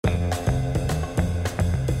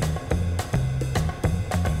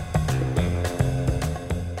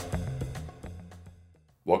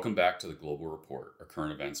Welcome back to the Global Report, a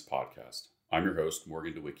current events podcast. I'm your host,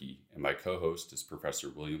 Morgan DeWicki, and my co-host is Professor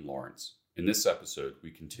William Lawrence. In this episode,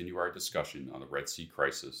 we continue our discussion on the Red Sea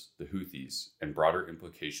crisis, the Houthis, and broader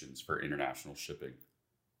implications for international shipping.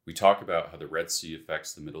 We talk about how the Red Sea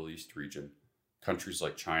affects the Middle East region, countries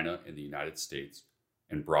like China and the United States,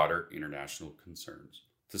 and broader international concerns.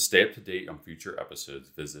 To stay up to date on future episodes,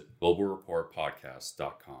 visit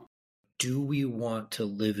globalreportpodcast.com. Do we want to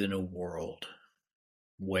live in a world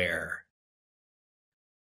where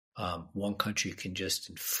one country can just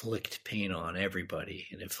inflict pain on everybody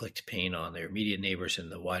and inflict pain on their immediate neighbors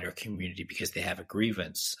and the wider community because they have a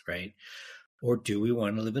grievance, right? Or do we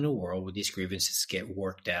want to live in a world where these grievances get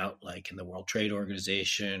worked out, like in the World Trade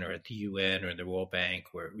Organization or at the UN or in the World Bank,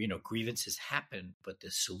 where, grievances happen, but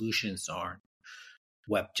the solutions aren't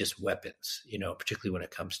just weapons, particularly when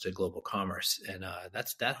it comes to global commerce. And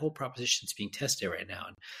that whole proposition is being tested right now.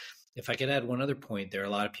 And if I could add one other point, there are a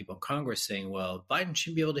lot of people in Congress saying, well, Biden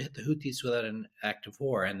shouldn't be able to hit the Houthis without an act of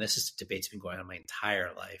war. And this is a debate that's been going on my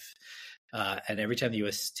entire life. And every time the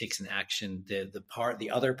U.S. takes an action, the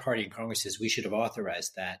other party in Congress says we should have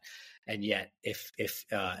authorized that. And yet, if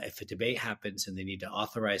a debate happens and they need to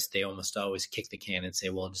authorize, they almost always kick the can and say,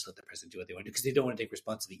 well, just let the president do what they want to do, because they don't want to take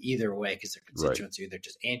responsibility either way, because their constituents are either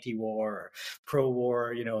just anti-war or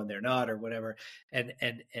pro-war, and they're not, or whatever. And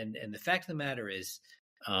the fact of the matter is,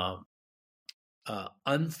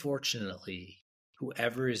 unfortunately,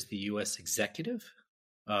 whoever is the U.S. executive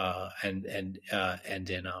and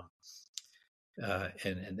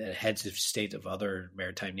heads of state of other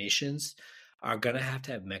maritime nations are going to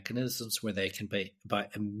have mechanisms where they can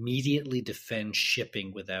immediately defend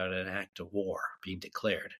shipping without an act of war being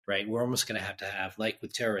declared, right? We're almost going to have, like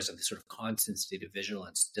with terrorism, this sort of constant state of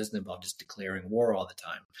vigilance. It doesn't involve just declaring war all the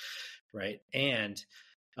time, right? And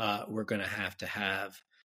we're going to have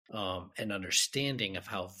an understanding of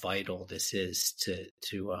how vital this is to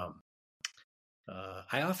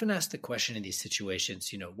I often ask the question in these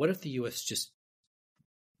situations, what if the U.S. just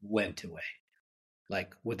went away?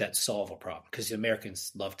 Like, would that solve a problem? Because the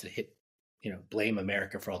Americans love to blame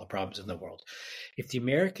America for all the problems in the world. If the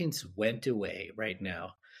Americans went away right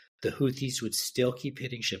now, the Houthis would still keep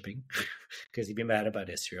hitting shipping because they'd be mad about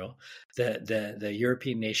Israel. The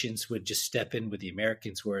European nations would just step in where the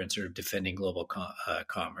Americans were and sort of defending global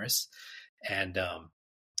commerce. And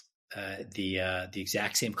the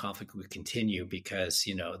exact same conflict would continue because,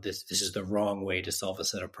 this is the wrong way to solve a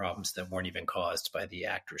set of problems that weren't even caused by the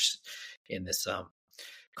actors in this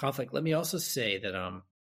conflict. Let me also say that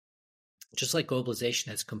just like globalization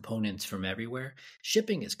has components from everywhere,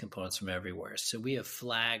 shipping has components from everywhere. So we have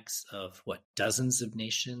flags of dozens of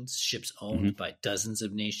nations, ships owned by dozens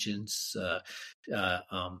of nations,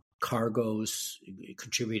 cargoes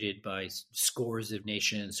contributed by scores of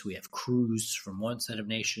nations. We have crews from one set of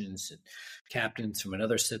nations and captains from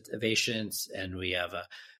another set of nations. And we have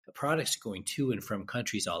products going to and from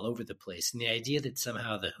countries all over the place. And the idea that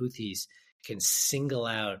somehow the Houthis can single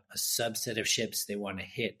out a subset of ships they want to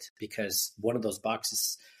hit because one of those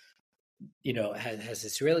boxes, has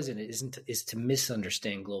Israelis in it is to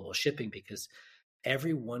misunderstand global shipping, because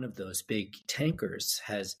every one of those big tankers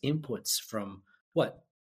has inputs from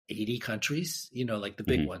 80 countries, like the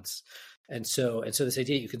big ones. And so this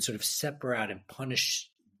idea you can sort of separate out and punish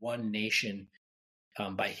one nation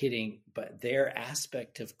by hitting, but their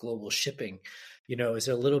aspect of global shipping, is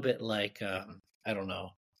a little bit like, I don't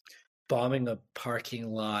know, bombing a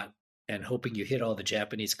parking lot and hoping you hit all the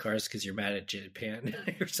Japanese cars because you're mad at Japan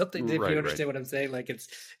or something. If you understand what I'm saying, like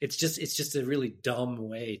it's just a really dumb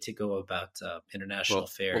way to go about international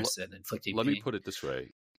affairs and inflicting pain. Let me put it this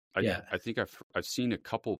way. I think I've seen a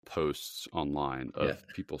couple posts online of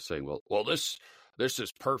people saying, well, this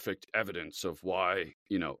is perfect evidence of why,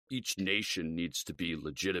 each nation needs to be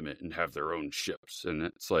legitimate and have their own ships. And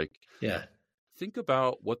it's like, think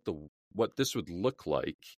about what this would look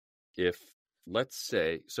like if, let's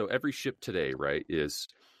say, so every ship today, right, it's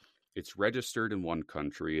registered in one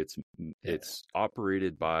country, it's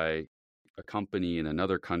operated by a company in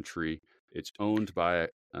another country, it's owned by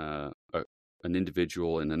an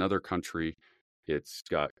individual in another country, it's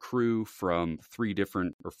got crew from 3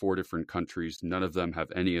 different or 4 different countries, none of them have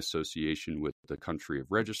any association with the country of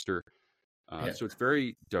register. So it's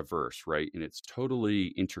very diverse, right, and it's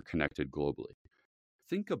totally interconnected globally.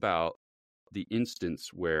 Think about the instance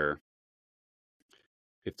where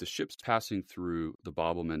if the ship's passing through the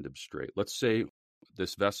Bab el-Mandeb Strait, let's say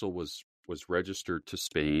this vessel was registered to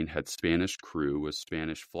Spain, had Spanish crew, was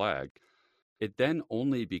Spanish flag, it then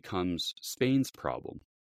only becomes Spain's problem.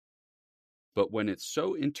 But when it's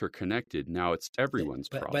so interconnected, now it's everyone's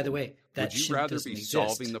But by the problem. way, that Would you ship rather doesn't be exist.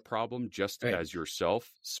 solving the problem just Right. as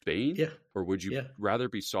yourself, Spain? Yeah. Or would you rather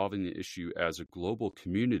be solving the issue as a global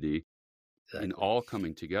community and all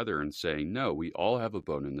coming together and saying, no, we all have a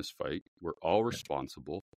bone in this fight. We're all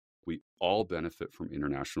responsible. We all benefit from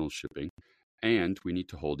international shipping, and we need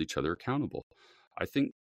to hold each other accountable. I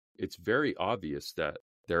think it's very obvious that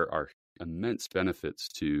there are immense benefits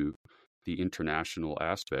to the international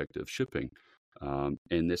aspect of shipping.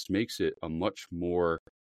 And this makes it a much more,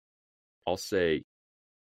 I'll say,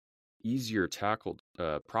 easier tackled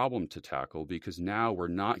problem to tackle, because now we're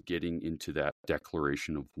not getting into that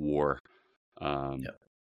declaration of war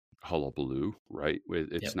hullabaloo, right?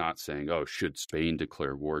 It's not saying, oh, should Spain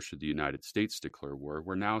declare war? Should the United States declare war?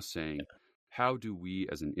 We're now saying, how do we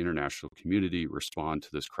as an international community respond to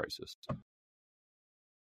this crisis?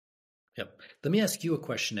 Yep. Let me ask you a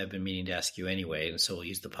question I've been meaning to ask you anyway, and so we'll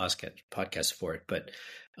use the podcast for it. But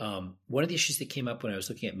one of the issues that came up when I was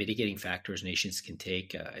looking at mitigating factors nations can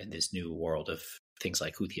take in this new world of things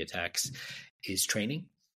like Houthi attacks is training.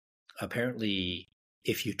 Apparently,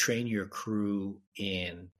 if you train your crew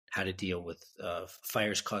in how to deal with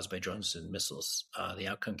fires caused by drones and missiles, the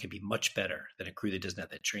outcome can be much better than a crew that doesn't have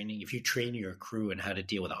that training. If you train your crew in how to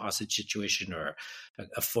deal with a hostage situation or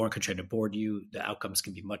a foreign country trying to board you, the outcomes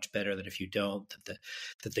can be much better than if you don't.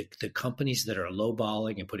 The companies that are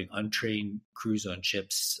lowballing and putting untrained crews on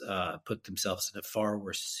ships put themselves in a far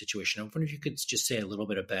worse situation. I wonder if you could just say a little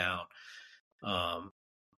bit about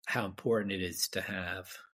how important it is to have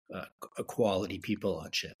quality people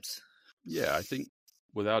on ships. Yeah, I think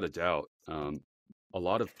without a doubt, a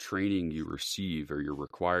lot of training you receive or you're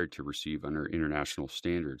required to receive under international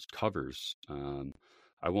standards covers,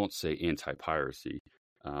 I won't say anti-piracy,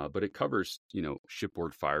 but it covers,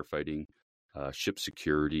 shipboard firefighting, ship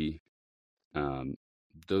security.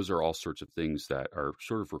 Those are all sorts of things that are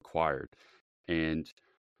sort of required. And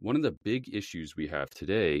one of the big issues we have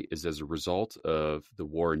today is, as a result of the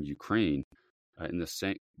war in Ukraine, and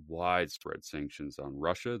the widespread sanctions on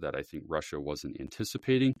Russia that I think Russia wasn't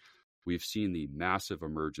anticipating, we've seen the massive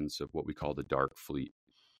emergence of what we call the dark fleet.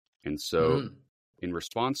 And so in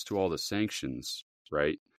response to all the sanctions,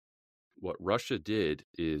 right, what Russia did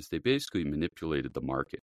is they basically manipulated the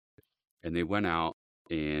market, and they went out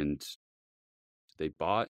and they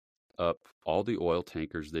bought up all the oil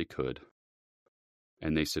tankers they could.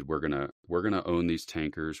 And they said, we're gonna own these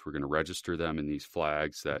tankers. We're gonna register them in these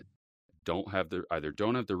flags that either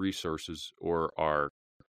don't have the resources or are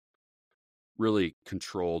really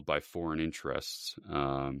controlled by foreign interests.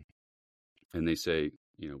 And they say,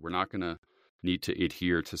 we're not going to need to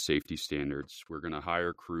adhere to safety standards. We're going to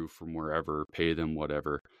hire crew from wherever, pay them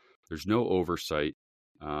whatever. There's no oversight.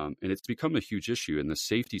 And it's become a huge issue. And the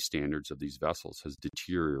safety standards of these vessels has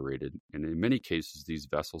deteriorated. And in many cases, these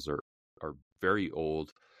vessels are very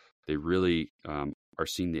old. They really are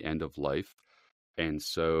seeing the end of life. And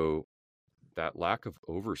so that lack of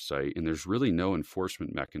oversight, and there's really no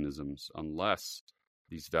enforcement mechanisms unless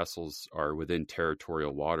these vessels are within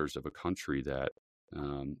territorial waters of a country that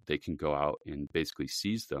they can go out and basically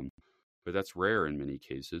seize them. But that's rare in many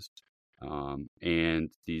cases.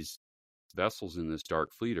 And these vessels in this dark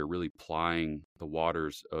fleet are really plying the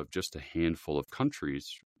waters of just a handful of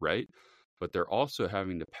countries, right? But they're also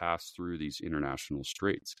having to pass through these international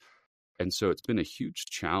straits. And so it's been a huge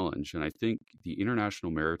challenge. And I think the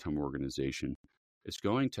International Maritime Organization is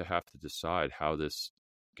going to have to decide how this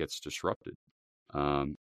gets disrupted. I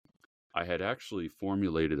had actually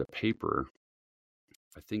formulated a paper,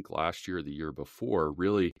 I think last year or the year before,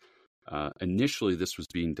 really. Initially, this was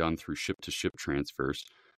being done through ship-to-ship transfers.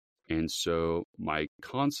 And so my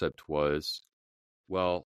concept was,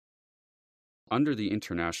 well, under the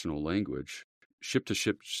international language,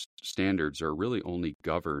 ship-to-ship standards are really only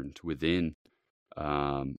governed within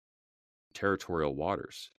territorial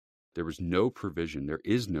waters. There is no provision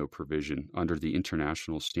under the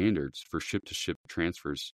international standards for ship-to-ship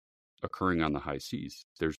transfers occurring on the high seas.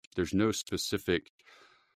 There's no specific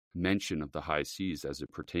mention of the high seas as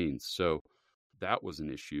it pertains. So that was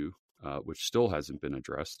an issue, which still hasn't been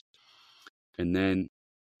addressed. And then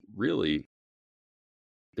really,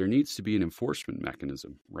 there needs to be an enforcement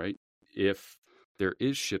mechanism, right? If there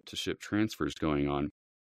is ship-to-ship transfers going on,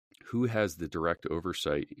 who has the direct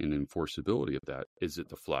oversight and enforceability of that? Is it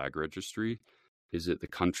the flag registry? Is it the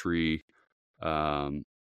country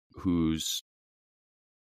whose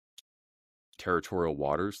territorial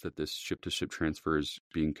waters that this ship-to-ship transfer is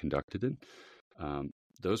being conducted in?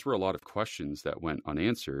 Those were a lot of questions that went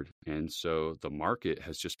unanswered. And so the market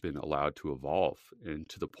has just been allowed to evolve, and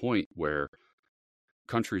to the point where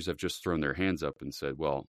countries have just thrown their hands up and said,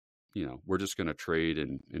 well, we're just going to trade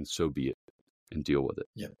and so be it and deal with it.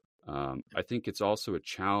 Yep. I think it's also a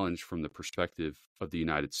challenge from the perspective of the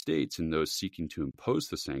United States and those seeking to impose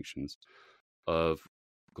the sanctions of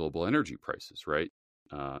global energy prices, right?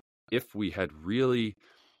 If we had really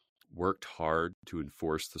worked hard to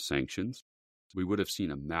enforce the sanctions, we would have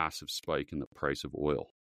seen a massive spike in the price of oil,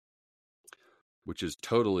 which is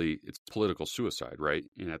it's political suicide, right?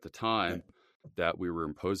 And at the time that we were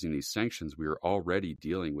imposing these sanctions, we were already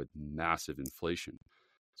dealing with massive inflation.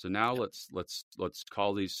 So now let's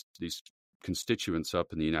call these constituents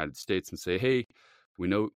up in the United States and say, hey, we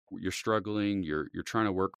know you're struggling. You're trying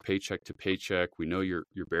to work paycheck to paycheck. We know you're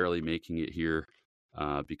barely making it here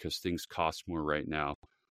because things cost more right now.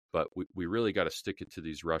 But we really got to stick it to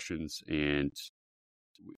these Russians, and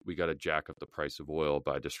we got to jack up the price of oil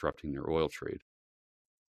by disrupting their oil trade,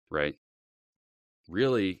 right?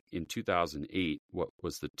 Really, in 2008, what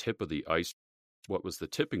was the tipping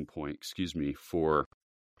point, for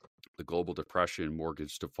the global depression,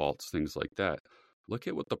 mortgage defaults, things like that. Look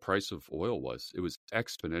at what the price of oil was. It was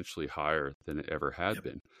exponentially higher than it ever had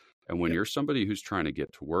been. And when you're somebody who's trying to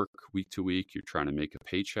get to work week to week, you're trying to make a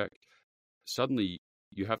paycheck, suddenly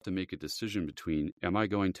you have to make a decision between, am I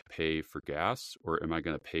going to pay for gas or am I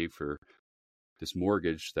going to pay for this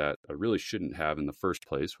mortgage that I really shouldn't have in the first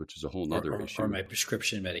place, which is a whole nother issue. Or my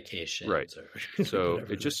prescription medication. Right. So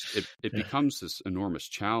it becomes this enormous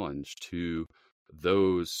challenge to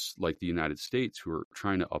those like the United States who are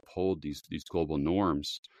trying to uphold these global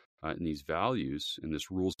norms and these values in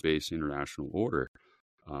this rules-based international order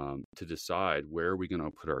to decide where are we going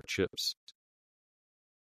to put our chips.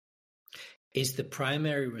 Is the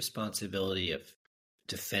primary responsibility of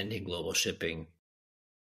defending global shipping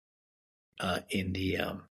in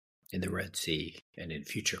the Red Sea and in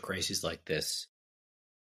future crises like this,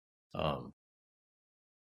 the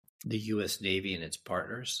U.S. Navy and its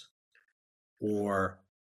partners, or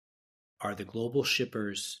are the global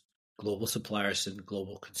shippers, global suppliers, and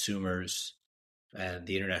global consumers, and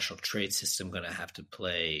the international trade system going to have to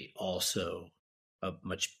play also a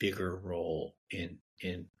much bigger role in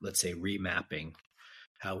let's say remapping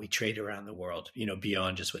how we trade around the world,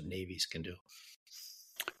 beyond just what navies can do?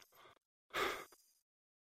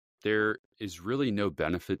 There is really no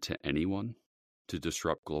benefit to anyone to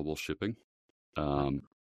disrupt global shipping. I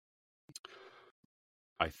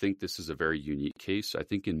think this is a very unique case. I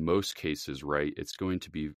think in most cases, right, it's going to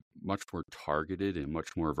be much more targeted and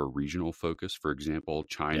much more of a regional focus. For example,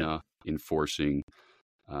 China enforcing,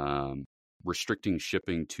 restricting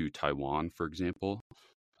shipping to Taiwan, for example.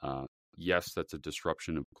 Yes, that's a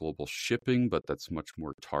disruption of global shipping, but that's much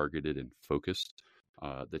more targeted and focused.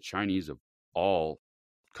 The Chinese of all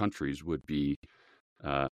countries would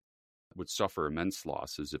suffer immense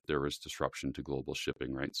losses if there was disruption to global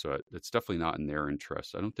shipping, right? So it's definitely not in their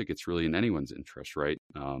interest. I don't think it's really in anyone's interest, right?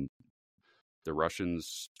 The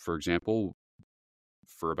Russians, for example,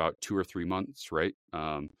 for about 2 or 3 months, right?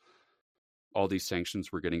 All these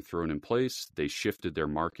sanctions were getting thrown in place. They shifted their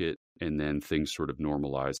market, and then things sort of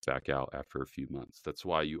normalized back out after a few months. That's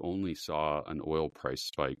why you only saw an oil price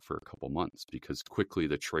spike for a couple months, because quickly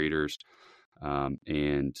the traders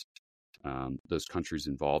and those countries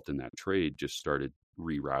involved in that trade just started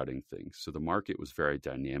rerouting things. So the market was very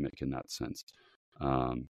dynamic in that sense.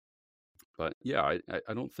 But yeah,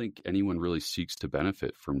 I don't think anyone really seeks to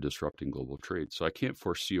benefit from disrupting global trade. So I can't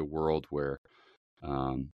foresee a world where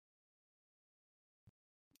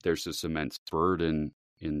there's this immense burden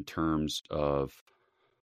in terms of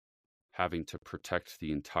having to protect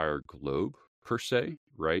the entire globe per se,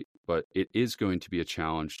 right? But it is going to be a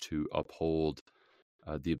challenge to uphold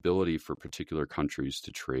the ability for particular countries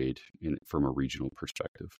to trade from a regional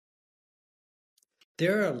perspective.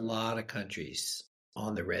 There are a lot of countries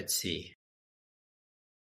on the Red Sea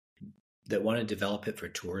that want to develop it for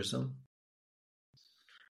tourism.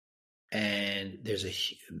 And there's a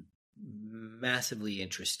massively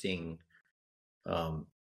interesting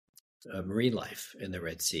marine life in the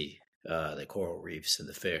Red Sea, the coral reefs and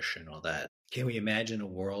the fish and all that. Can we imagine a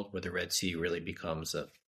world where the Red Sea really becomes a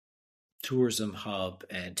tourism hub?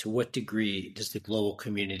 And to what degree does the global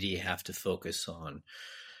community have to focus on,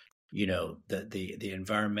 the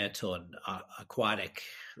environmental and aquatic,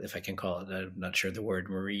 if I can call it, I'm not sure the word,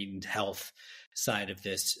 marine health side of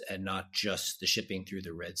this, and not just the shipping through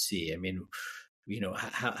the Red Sea? I mean,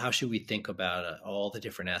 how should we think about all the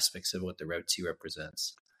different aspects of what the Red Sea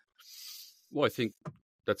represents? Well, I think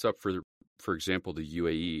that's up for example, the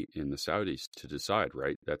UAE and the Saudis to decide,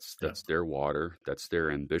 right? That's their water, that's their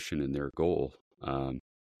ambition and their goal.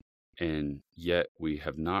 And yet we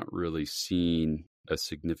have not really seen a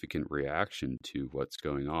significant reaction to what's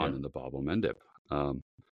going on in the Bab el Mandeb.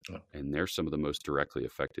 and they're some of the most directly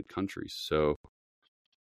affected countries. So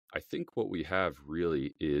I think what we have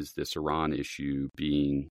really is this Iran issue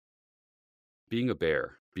being a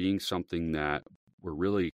bear, being something that we're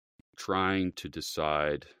really trying to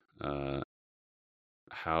decide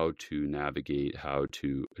how to navigate, how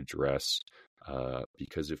to address,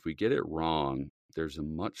 because if we get it wrong, there's a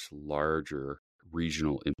much larger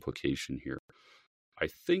regional implication here. I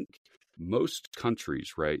think most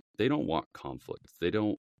countries, right, they don't want conflict.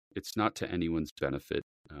 It's not to anyone's benefit,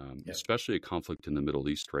 especially a conflict in the Middle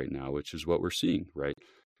East right now, which is what we're seeing, right?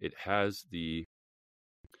 It has the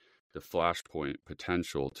flashpoint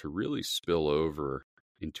potential to really spill over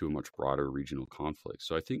into a much broader regional conflict.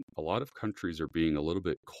 So I think a lot of countries are being a little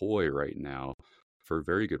bit coy right now for a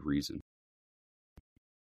very good reason.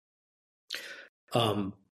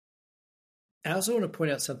 I also want to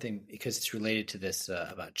point out something because it's related to this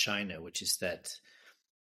about China, which is that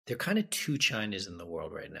there are kind of two Chinas in the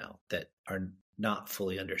world right now that are not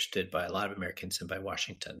fully understood by a lot of Americans and by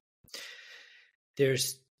Washington.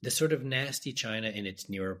 There's the sort of nasty China in its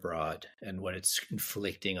near abroad and what it's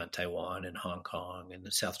inflicting on Taiwan and Hong Kong and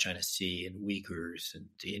the South China Sea and Uyghurs and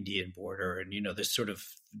the Indian border. And, there's sort of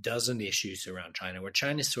dozen issues around China where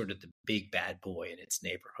China's sort of the big bad boy in its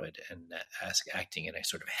neighborhood and acting in a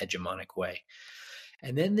sort of hegemonic way.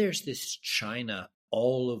 And then there's this China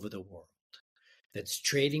all over the world that's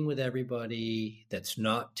trading with everybody, that's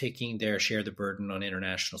not taking their share of the burden on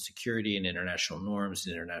international security and international norms,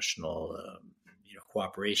 international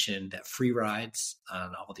cooperation, that free rides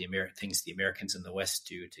on all the things the Americans in the West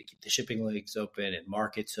do to keep the shipping lanes open and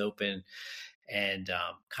markets open, and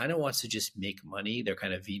kind of wants to just make money. They're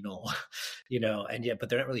kind of venal, but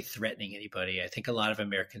they're not really threatening anybody. I think a lot of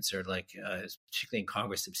Americans are particularly in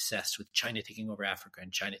Congress, obsessed with China taking over Africa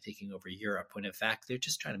and China taking over Europe, when in fact they're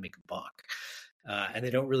just trying to make a buck. And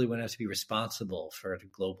they don't really want to have to be responsible for the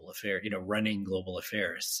global affair, running global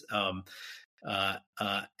affairs.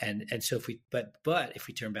 And so if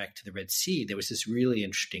we turn back to the Red Sea, there was this really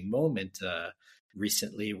interesting moment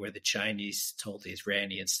recently where the Chinese told the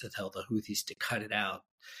Iranians to tell the Houthis to cut it out.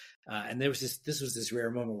 And this was this rare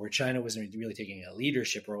moment where China wasn't really taking a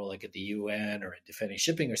leadership role like at the UN or in defending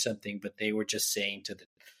shipping or something, but they were just saying to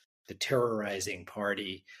the terrorizing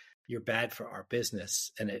party, "You're bad for our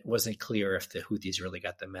business." And it wasn't clear if the Houthis really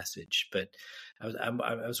got the message. But I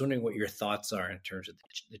was wondering what your thoughts are in terms of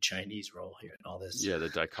the Chinese role here and all this. Yeah, the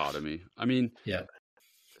dichotomy. I mean,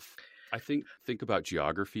 I think about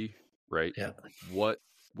geography, right? Yeah. What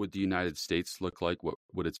would the United States look like? What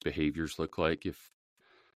would its behaviors look like if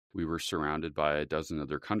we were surrounded by a dozen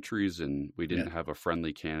other countries and we didn't have a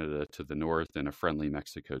friendly Canada to the north and a friendly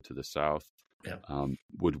Mexico to the south? Yeah.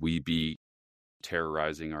 Would we be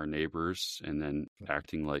terrorizing our neighbors and then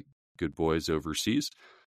acting like good boys overseas?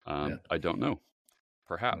 I don't know.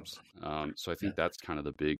 Perhaps. So I think that's kind of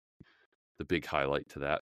the big highlight to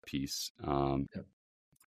that piece.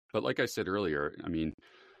 But like I said earlier, I mean,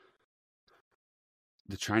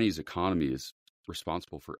 the Chinese economy is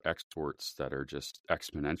responsible for exports that are just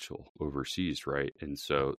exponential overseas, right? And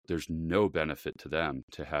so there's no benefit to them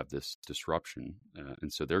to have this disruption.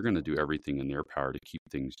 And so they're going to do everything in their power to keep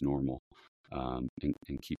things normal. And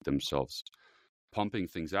keep themselves pumping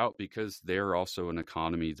things out, because they're also an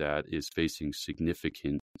economy that is facing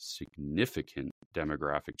significant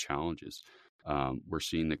demographic challenges. We're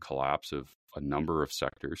seeing the collapse of a number of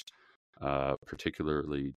sectors,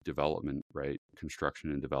 particularly development, right?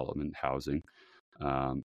 Construction and development, housing.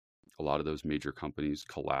 A lot of those major companies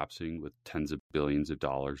collapsing with tens of billions of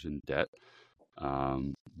dollars in debt.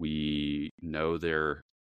 We know their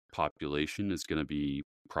population is going to be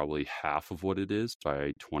probably half of what it is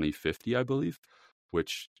by 2050, I believe,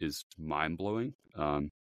 which is mind-blowing.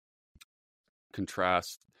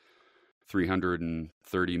 Contrast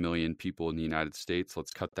 330 million people in the United States.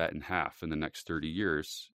 Let's cut that in half in the next 30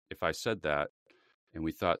 years. If I said that and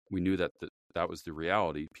we knew that that was the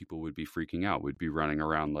reality, people would be freaking out. We'd be running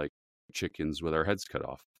around like chickens with our heads cut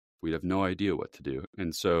off. We'd have no idea what to do.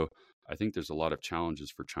 And so I think there's a lot of challenges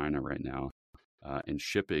for China right now. And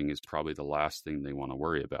shipping is probably the last thing they want to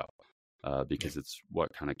worry about, because it's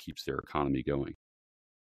what kind of keeps their economy going.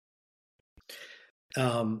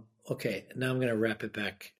 Okay, now I'm going to wrap it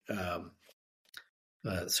back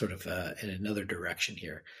sort of in another direction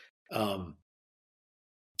here.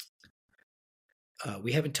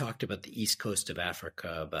 We haven't talked about the east coast of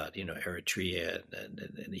Africa, about Eritrea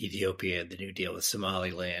and Ethiopia, and the New Deal with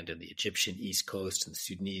Somaliland, and the Egyptian east coast and the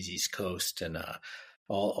Sudanese east coast, and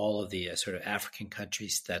all of the sort of African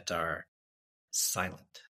countries that are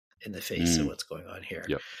silent in the face of what's going on here.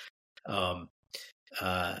 Yep.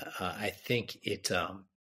 I think it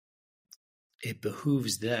it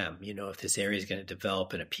behooves them, if this area is going to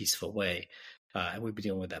develop in a peaceful way, and we've been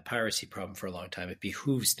dealing with that piracy problem for a long time, it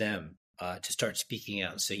behooves them to start speaking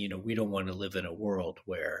out and say, we don't want to live in a world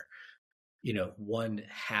where, one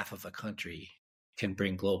half of a country can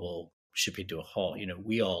bring global shipping to a halt.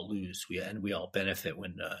 We all lose, we all benefit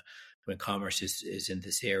when commerce is in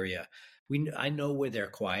this area. I know where they're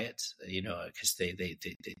quiet, because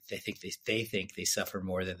they think they suffer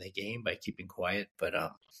more than they gain by keeping quiet. But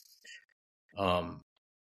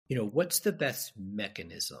what's the best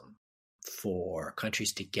mechanism for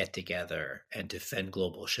countries to get together and defend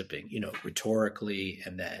global shipping? Rhetorically,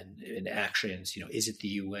 and then in actions. Is it the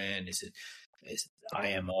UN? Is it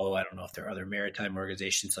IMO? I don't know if there are other maritime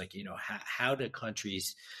organizations. How do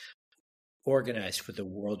countries organize for the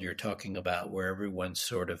world you're talking about, where everyone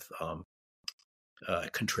sort of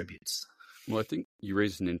contributes? Well, I think you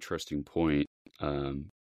raised an interesting point.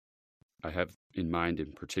 I have in mind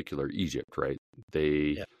in particular Egypt, right?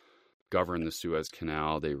 They govern the Suez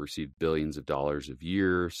Canal. They receive billions of dollars of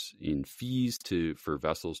years in fees for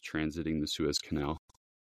vessels transiting the Suez Canal.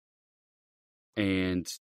 And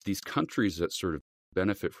these countries that sort of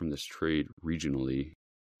benefit from this trade regionally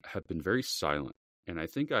have been very silent. And I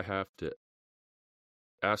think I have to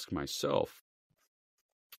ask myself,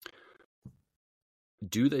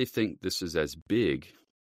 do they think this is as big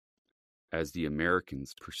as the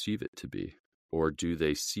Americans perceive it to be? Or do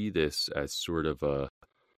they see this as sort of a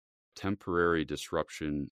temporary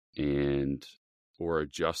disruption or a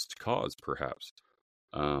just cause, perhaps?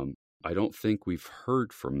 I don't think we've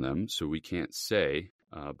heard from them, so we can't say,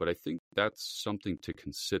 but I think that's something to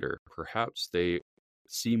consider. Perhaps they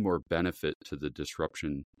see more benefit to the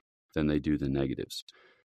disruption than they do the negatives.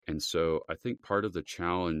 And so I think part of the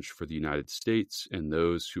challenge for the United States and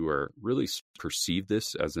those who are really perceive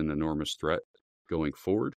this as an enormous threat going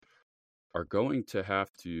forward are going to have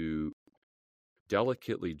to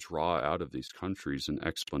delicately draw out of these countries an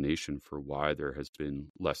explanation for why there has been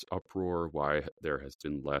less uproar, why there has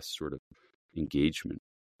been less sort of engagement.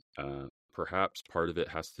 Perhaps part of it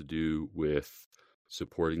has to do with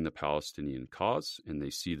supporting the Palestinian cause, and they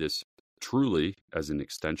see this truly as an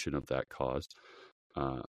extension of that cause.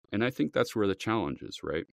 And I think that's where the challenge is,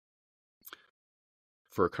 right?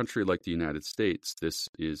 For a country like the United States, this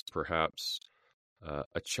is perhaps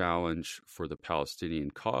a challenge for the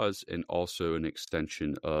Palestinian cause, and also an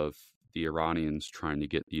extension of the Iranians trying to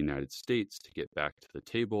get the United States to get back to the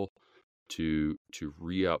table, to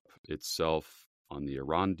re-up itself on the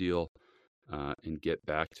Iran deal, and get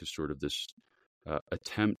back to sort of this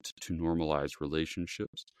attempt to normalize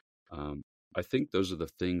relationships. I think those are the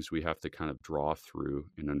things we have to kind of draw through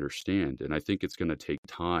and understand. And I think it's going to take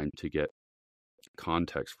time to get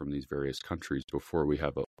context from these various countries before we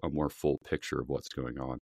have a more full picture of what's going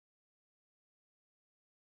on.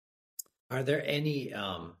 Are there any,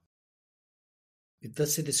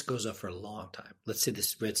 let's say this goes on for a long time. Let's say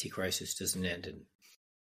this Red Sea crisis doesn't end in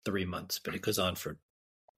 3 months, but it goes on for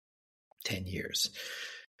 10 years.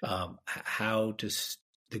 How does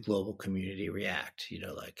the global community react?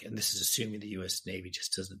 And this is assuming the U.S. Navy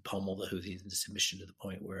just doesn't pummel the Houthis into submission to the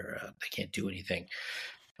point where they can't do anything.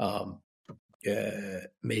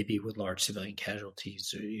 Maybe with large civilian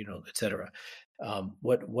casualties, or, et cetera.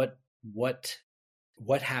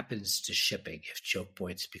 What happens to shipping if choke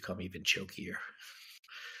points become even chokier?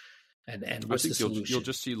 And what's the solution? You'll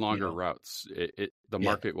just see longer routes. The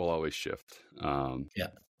market will always shift.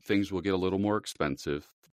 Things will get a little more expensive.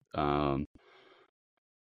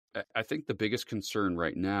 I think the biggest concern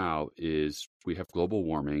right now is we have global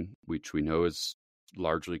warming, which we know is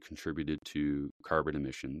largely contributed to carbon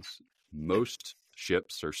emissions. Most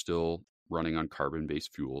ships are still running on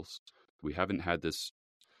carbon-based fuels. We haven't had this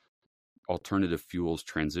alternative fuels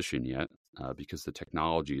transition yet because the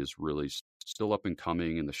technology is really still up and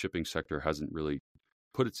coming, and the shipping sector hasn't really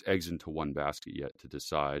put its eggs into one basket yet to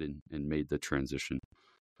decide and made the transition.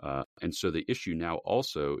 And so the issue now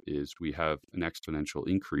also is we have an exponential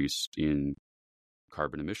increase in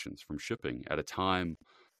carbon emissions from shipping at a time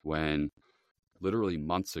when literally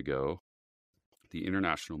months ago, the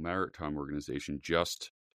International Maritime Organization just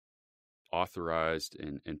authorized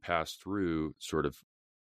and passed through sort of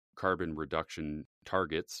carbon reduction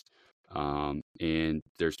targets. And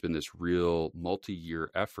there's been this real multi-year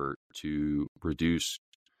effort to reduce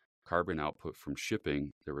carbon output from shipping.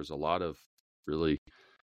 There was a lot of really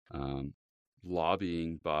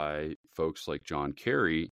lobbying by folks like John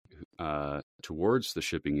Kerry towards the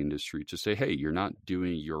shipping industry to say, hey, you're not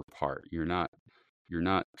doing your part. You're not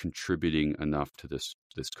contributing enough to this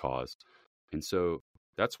cause. And so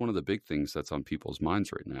that's one of the big things that's on people's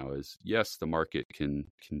minds right now is, yes, the market can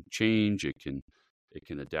change. It can It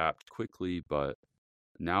can adapt quickly, but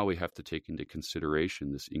now we have to take into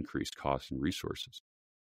consideration this increased cost and resources.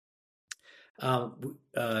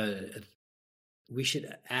 We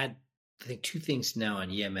should add, I think, two things now on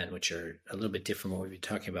Yemen, which are a little bit different from what we've been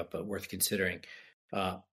talking about, but worth considering.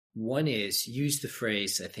 One is use the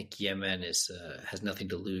phrase, I think Yemen has nothing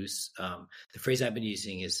to lose. The phrase I've been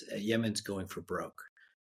using is Yemen's going for broke,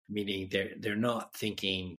 meaning they're not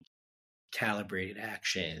thinking calibrated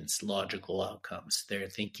actions, logical outcomes. They're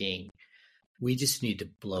thinking we just need to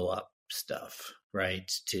blow up stuff,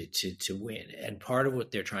 right, to win. And part of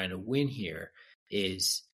what they're trying to win here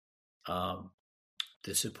is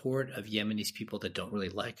the support of Yemenis people that don't really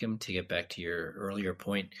like him, to get back to your earlier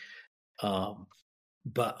point,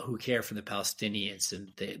 but who care for the Palestinians.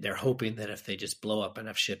 And they're hoping that if they just blow up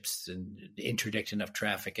enough ships and interdict enough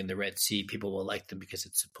traffic in the Red Sea, people will like them because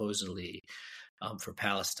it's supposedly for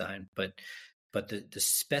Palestine. But the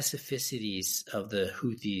specificities of the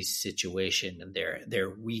Houthis situation and their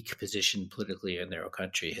weak position politically in their own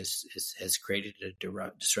country has created a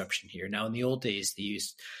disruption here. Now, in the old days, the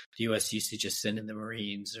U.S. used to just send in the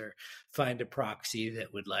Marines or find a proxy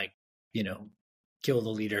that would, like, kill the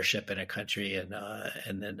leadership in a country and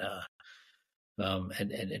then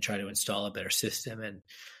try to install a better system. And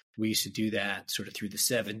we used to do that sort of through the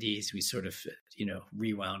 70s. We sort of,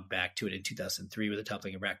 rewound back to it in 2003 with the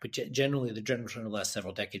toppling of Iraq. But generally, the general trend of the last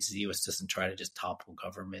several decades, the U.S. doesn't try to just topple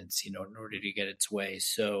governments, in order to get its way.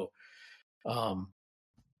 So what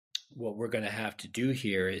we're going to have to do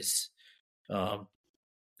here is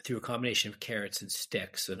through a combination of carrots and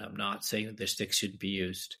sticks, and I'm not saying that their sticks shouldn't be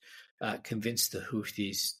used, convince the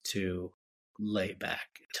Houthis to lay back,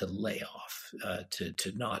 to lay off,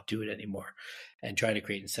 to not do it anymore, and try to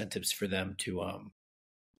create incentives for them to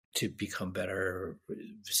become better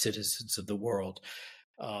citizens of the world.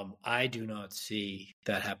 I do not see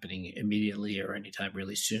that happening immediately or anytime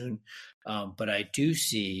really soon, but I do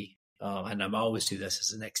see, and I'm always do this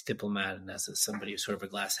as an ex-diplomat and as somebody who's sort of a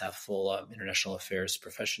glass half full international affairs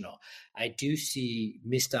professional, I do see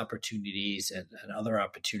missed opportunities and other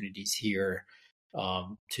opportunities here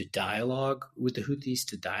to dialogue with the Houthis,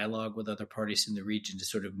 to dialogue with other parties in the region, to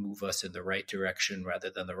sort of move us in the right direction rather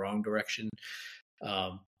than the wrong direction.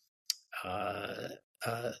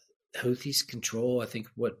 Houthis control, I think,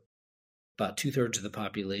 about 2/3 of the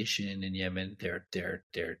population in Yemen. They're there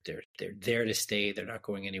to stay. They're not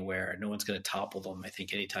going anywhere. No one's going to topple them, I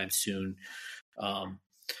think, anytime soon. But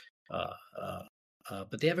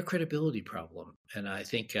they have a credibility problem, and I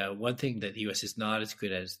think one thing that the U.S. is not as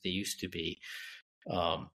good as they used to be,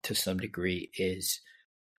 to some degree, is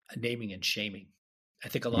naming and shaming. I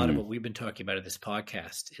think a lot of what we've been talking about in this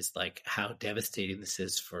podcast is like how devastating this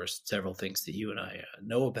is for several things that you and I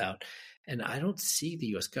know about. And I don't see the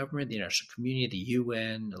U.S. government, the international community, the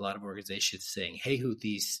UN, a lot of organizations saying, hey,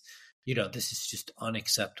 Houthis, this is just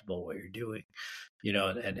unacceptable what you're doing,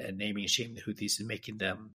 and naming and shaming the Houthis and making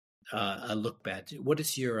them look bad. What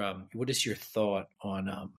is your thought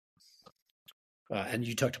on, and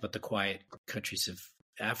you talked about the quiet countries of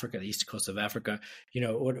Africa, the east coast of Africa,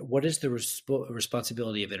 what is the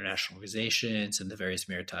responsibility of international organizations and the various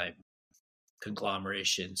maritime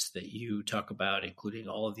conglomerations that you talk about, including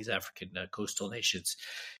all of these African coastal nations?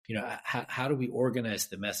 How do we organize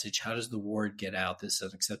the message? How does the word get out? This is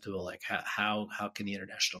unacceptable. Like how can the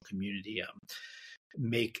international community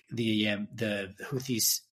make the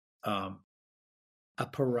Houthis a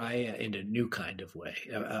pariah in a new kind of way,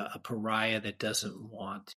 a pariah that doesn't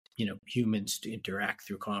want humans to interact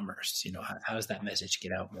through commerce? How does that message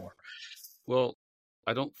get out more? Well,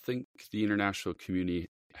 I don't think the international community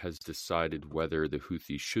has decided whether the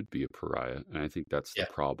Houthis should be a pariah, and I think that's the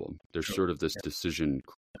problem. There's sort of this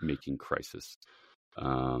decision-making crisis.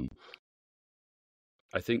 I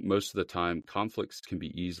think most of the time conflicts can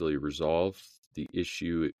be easily resolved. The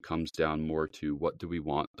issue, it comes down more to what do we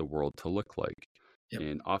want the world to look like? Yep.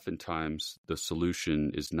 And oftentimes the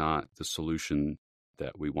solution is not the solution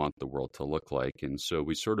that we want the world to look like. And so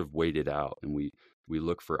we sort of wait it out, and we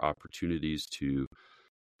look for opportunities to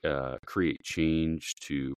create change,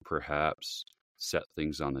 to perhaps set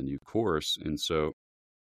things on a new course. And so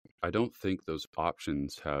I don't think those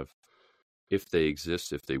options have, if they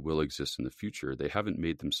exist, if they will exist in the future, they haven't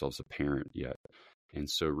made themselves apparent yet. And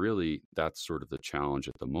so really that's sort of the challenge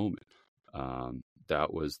at the moment.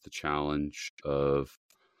 That was the challenge of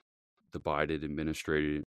the Biden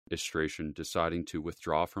administration deciding to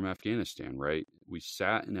withdraw from Afghanistan, right? We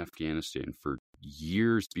sat in Afghanistan for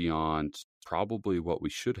years beyond probably what we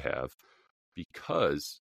should have,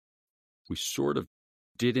 because we sort of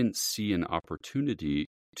didn't see an opportunity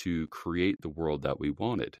to create the world that we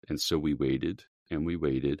wanted. And so we waited and we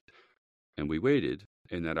waited. and we waited,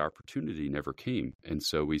 and that opportunity never came. And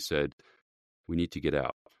so we said, we need to get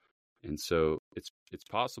out. And so it's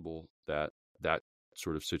possible that that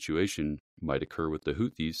sort of situation might occur with the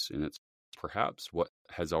Houthis, and it's perhaps what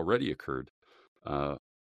has already occurred. The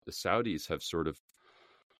Saudis have sort of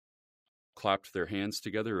clapped their hands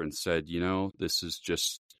together and said,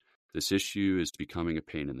 this issue is becoming a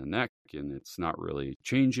pain in the neck, and it's not really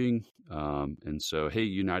changing. And so, hey,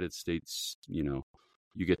 United States, you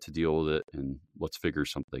get to deal with it, and let's figure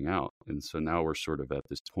something out. And so now we're sort of at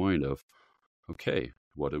this point of, okay,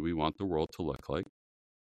 what do we want the world to look like?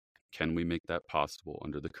 Can we make that possible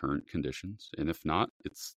under the current conditions? And if not,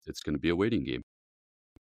 it's going to be a waiting game.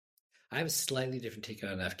 I have a slightly different take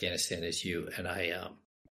on Afghanistan as you, and I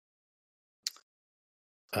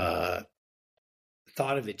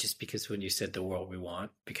thought of it just because when you said the world we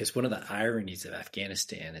want, because one of the ironies of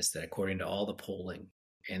Afghanistan is that according to all the polling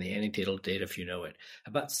and the anecdotal data, if you know it,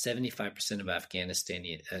 about 75% of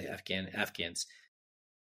Afghans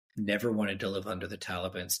never wanted to live under the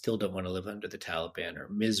Taliban, still don't want to live under the Taliban, are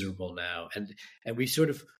miserable now. And we sort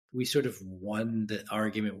of won the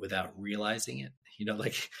argument without realizing it.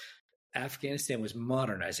 Like Afghanistan was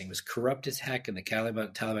modernizing, was corrupt as heck, and the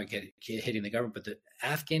Taliban hitting the government, but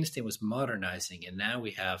Afghanistan was modernizing, and now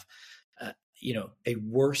we have, a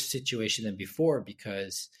worse situation than before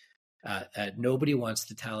because nobody wants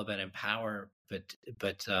the Taliban in power, but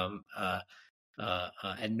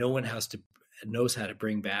and no one knows how to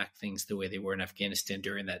bring back things the way they were in Afghanistan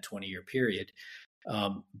during that 20-year period.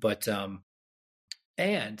 And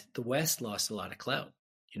the West lost a lot of clout,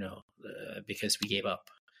 because we gave up.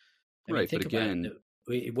 Right, but again,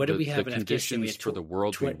 what did we have in Afghanistan? Conditions for the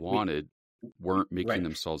world we wanted weren't making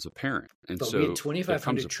themselves apparent, and but so we had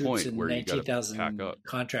 2,500 troops and 19,000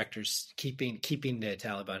 contractors keeping the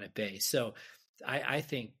Taliban at bay. So I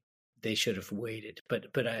think they should have waited.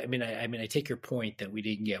 But I mean I take your point that we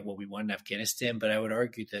didn't get what we wanted in Afghanistan, but I would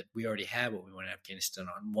argue that we already had what we wanted in Afghanistan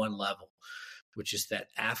on one level, which is that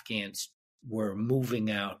Afghans were moving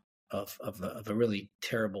out of a really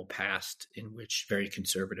terrible past in which very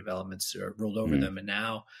conservative elements rolled over them, and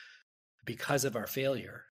now because of our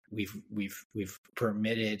failure, we've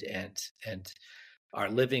permitted and are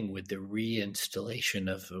living with the reinstallation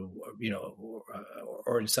of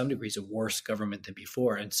or in some degrees a worse government than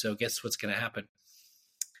before. And so, guess what's going to happen?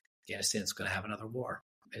 Afghanistan's going to have another war.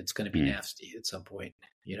 It's going to be nasty at some point.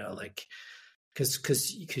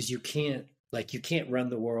 Because you can't run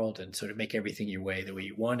the world and sort of make everything your way the way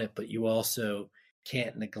you want it, but you also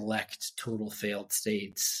can't neglect total failed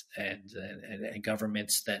states and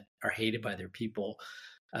governments that are hated by their people,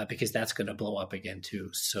 because that's going to blow up again too.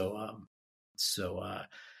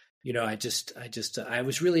 I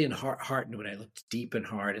was really heartened when I looked deep and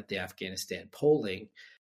hard at the Afghanistan polling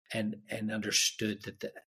and understood that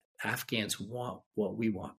the Afghans want what we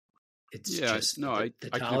want. It's the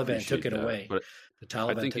Taliban took it away. But the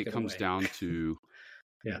Taliban I think it comes down to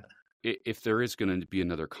if there is going to be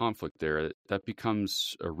another conflict there, that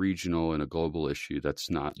becomes a regional and a global issue. That's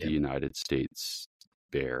not the United States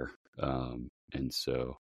bear. And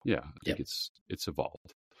so, I think it's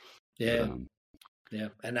evolved. Yeah.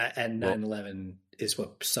 And 9/11 is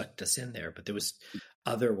what sucked us in there, but there was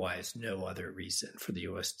otherwise no other reason for the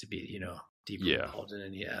U.S. to be, deeply involved in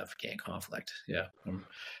any Afghan conflict. Yeah, I'm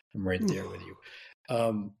right there with you.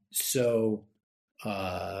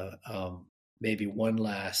 Maybe one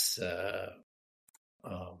last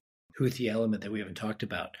Houthi element that we haven't talked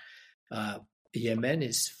about. Yemen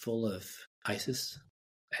is full of ISIS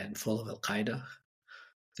and full of Al-Qaeda.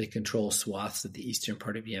 They control swaths of the eastern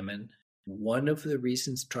part of Yemen. One of the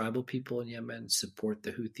reasons tribal people in Yemen support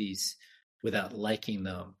the Houthis without liking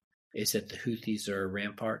them is that the Houthis are a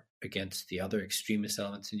rampart against the other extremist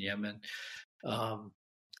elements in Yemen. What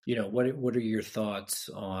are your thoughts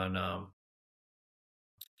on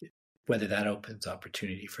whether that opens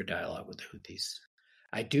opportunity for dialogue with the Houthis?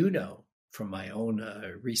 I do know from my own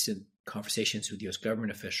recent conversations with U.S.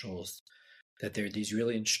 government officials that there are these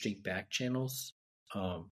really interesting back channels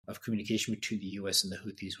of communication between the U.S. and the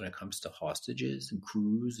Houthis when it comes to hostages and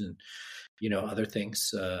crews and, other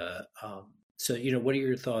things. So, what are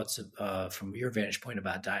your thoughts from your vantage point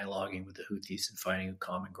about dialoguing with the Houthis and finding a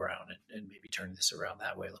common ground and maybe turning this around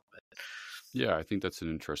that way a little bit? Yeah, I think that's an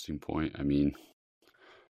interesting point. I mean,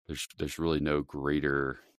 there's really no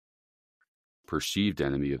greater perceived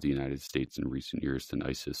enemy of the United States in recent years than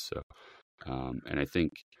ISIS. So, and I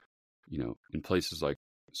think, in places like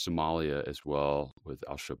Somalia as well with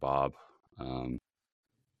Al-Shabaab,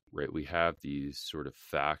 right, we have these sort of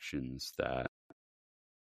factions that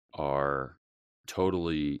are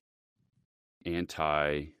totally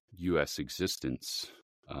anti-U.S. existence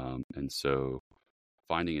And so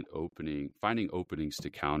finding openings to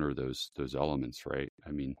counter those elements, right?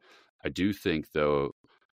 I mean, I do think, though,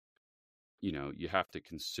 you have to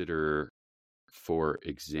consider, for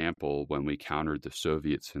example, when we countered the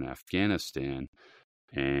Soviets in Afghanistan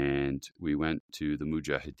and we went to the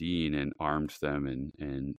Mujahideen and armed them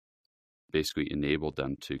and basically enabled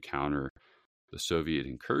them to counter the Soviet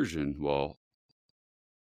incursion. Well,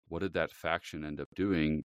 what did that faction end up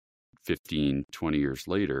doing 15, 20 years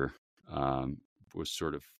later? Was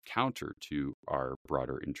sort of counter to our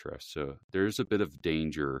broader interests. So there's a bit of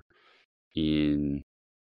danger in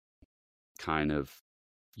kind of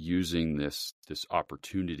using this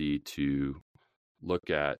opportunity to look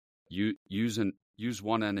at use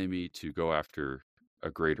one enemy to go after a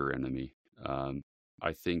greater enemy.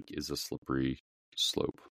 I think is a slippery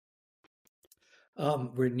slope.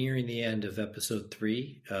 We're nearing the end of episode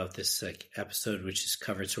 3 of this episode, which has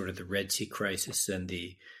covered sort of the Red Sea crisis and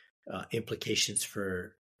the implications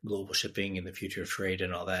for global shipping and the future of trade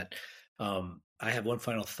and all that. I have one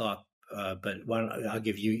final thought, but why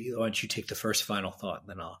don't you take the first final thought, and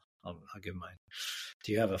then I'll give mine.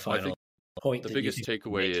 Do you have a final point? The biggest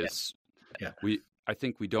takeaway is, I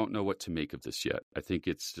think we don't know what to make of this yet. I think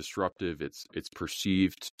it's disruptive. It's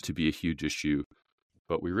perceived to be a huge issue,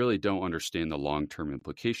 but we really don't understand the long-term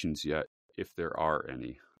implications yet, if there are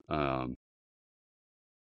any. And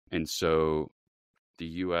so the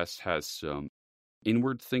U.S. has some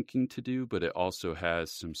inward thinking to do, but it also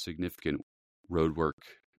has some significant road work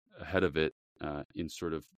ahead of it in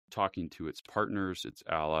sort of talking to its partners, its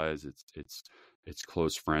allies, its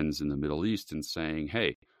close friends in the Middle East, and saying,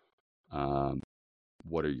 hey,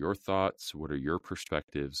 what are your thoughts? What are your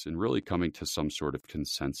perspectives? And really coming to some sort of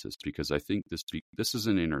consensus, because I think this is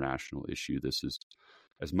an international issue. This is,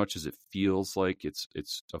 as much as it feels like it's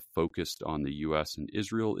a focused on the U.S. and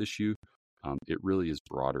Israel issue, it really is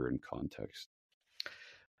broader in context.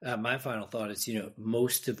 My final thought is,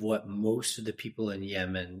 most of the people in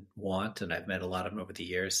Yemen want, and I've met a lot of them over the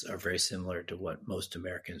years, are very similar to what most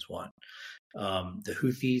Americans want. The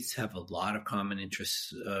Houthis have a lot of common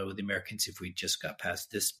interests with the Americans if we just got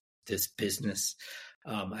past this business.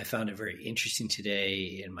 I found it very interesting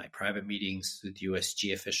today in my private meetings with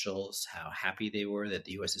USG officials how happy they were that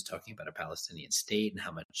the U.S. is talking about a Palestinian state and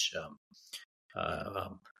how much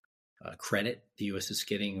credit the U.S. is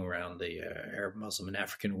getting around the Arab, Muslim, and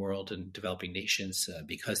African world and developing nations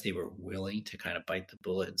because they were willing to kind of bite the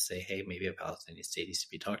bullet and say, hey, maybe a Palestinian state needs to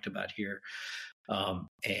be talked about here.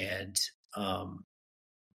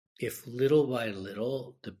 If little by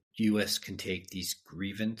little the U.S. can take these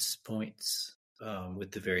grievance points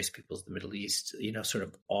with the various peoples of the Middle East, sort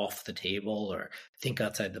of off the table, or think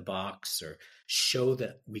outside the box, or show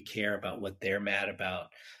that we care about what they're mad about,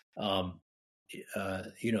 the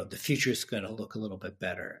future is going to look a little bit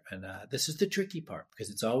better. And this is the tricky part, because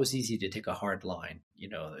it's always easy to take a hard line,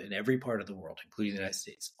 in every part of the world, including the United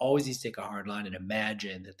States. Always easy to take a hard line and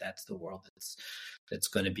imagine that that's the world that's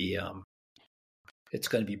going to be it's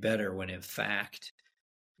going to be better, when in fact,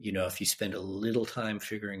 if you spend a little time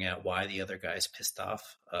figuring out why the other guy's pissed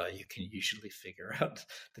off, you can usually figure out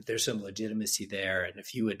that there's some legitimacy there. And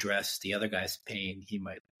if you address the other guy's pain, he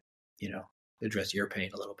might, address your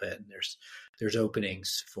pain a little bit. And there's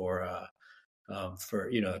openings for a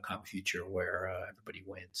common future where everybody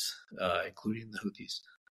wins, including the Houthis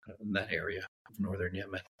in that area of northern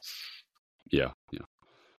Yemen. Yeah.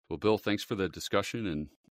 Well, Bill, thanks for the discussion, and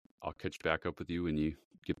I'll catch back up with you when you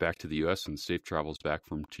get back to the U.S. and safe travels back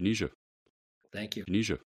from Tunisia. Thank you.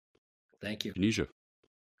 Tunisia. Thank you. Tunisia.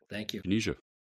 Thank you. Tunisia.